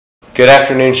Good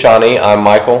afternoon, Shawnee. I'm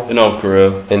Michael. And I'm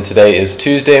Kirill. And today is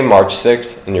Tuesday, March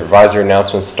 6th, and your advisory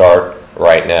announcements start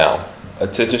right now.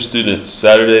 Attention students,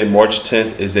 Saturday, March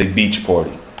 10th is a beach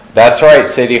party. That's right,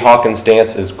 Sadie Hawkins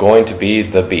Dance is going to be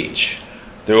the beach.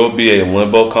 There will be a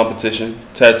limbo competition,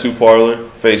 tattoo parlor,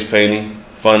 face painting,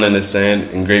 fun in the sand,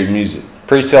 and great music.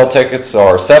 Pre-sale tickets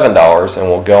are $7 and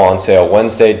will go on sale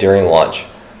Wednesday during lunch.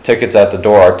 Tickets at the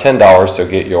door are $10, so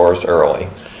get yours early.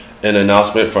 An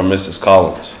announcement from Mrs.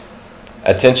 Collins.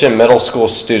 Attention middle school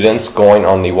students going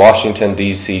on the Washington,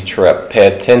 D.C. trip. Pay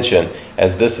attention,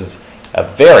 as this is a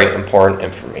very important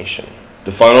information.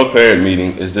 The final parent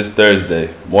meeting is this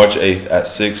Thursday, March 8th at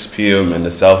 6 p.m. in the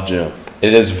South Gym.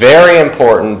 It is very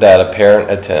important that a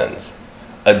parent attends.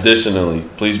 Additionally,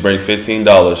 please bring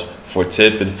 $15 for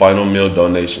tip and final meal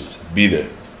donations. Be there.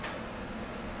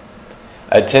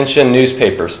 Attention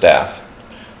newspaper staff.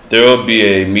 There will be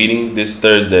a meeting this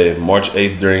Thursday, March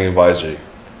 8th during advisory.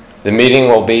 The meeting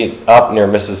will be up near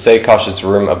Mrs. Sakosh's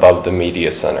room above the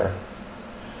media center.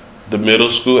 The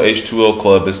middle school H2O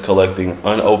club is collecting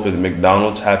unopened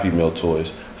McDonald's Happy Meal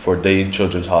toys for Dayton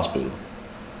Children's Hospital.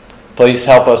 Please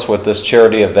help us with this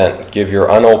charity event. Give your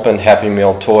unopened Happy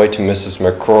Meal toy to Mrs.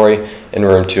 McCrory in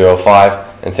room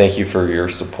 205, and thank you for your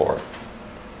support.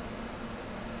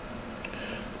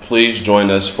 Please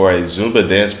join us for a Zumba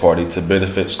dance party to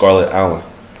benefit Scarlett Allen.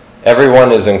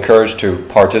 Everyone is encouraged to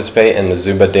participate in the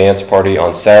Zumba dance party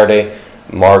on Saturday,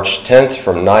 March 10th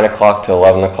from 9 o'clock to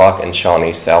 11 o'clock in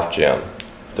Shawnee South Gym.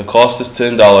 The cost is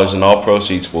 $10 and all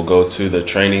proceeds will go to the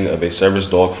training of a service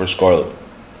dog for Scarlett.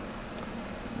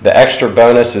 The extra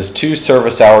bonus is 2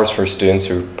 service hours for students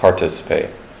who participate.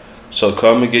 So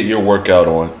come and get your workout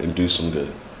on and do some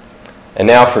good. And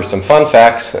now for some fun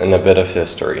facts and a bit of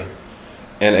history.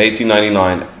 In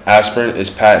 1899, aspirin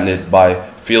is patented by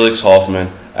Felix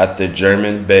Hoffmann at the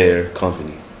German Bayer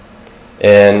Company.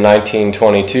 In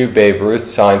 1922, Babe Ruth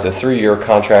signs a 3-year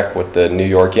contract with the New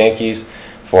York Yankees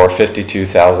for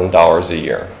 $52,000 a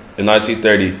year. In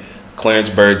 1930, Clarence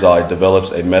Birdseye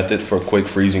develops a method for quick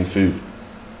freezing food.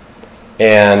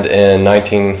 And in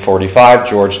 1945,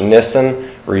 George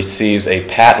Nissen receives a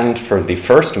patent for the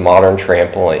first modern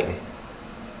trampoline.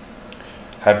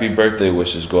 Happy birthday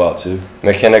wishes go out to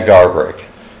McKenna Garbrick.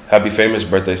 Happy famous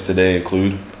birthdays today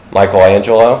include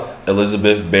Michelangelo,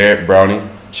 Elizabeth Barrett Browning,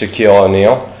 Shaquille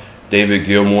O'Neal, David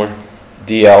Gilmour,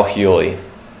 D.L. Hewley.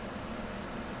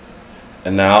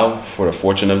 And now for the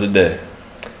fortune of the day.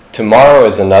 Tomorrow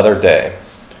is another day.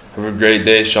 Have a great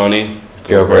day, Shawnee.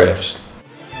 Go Braves.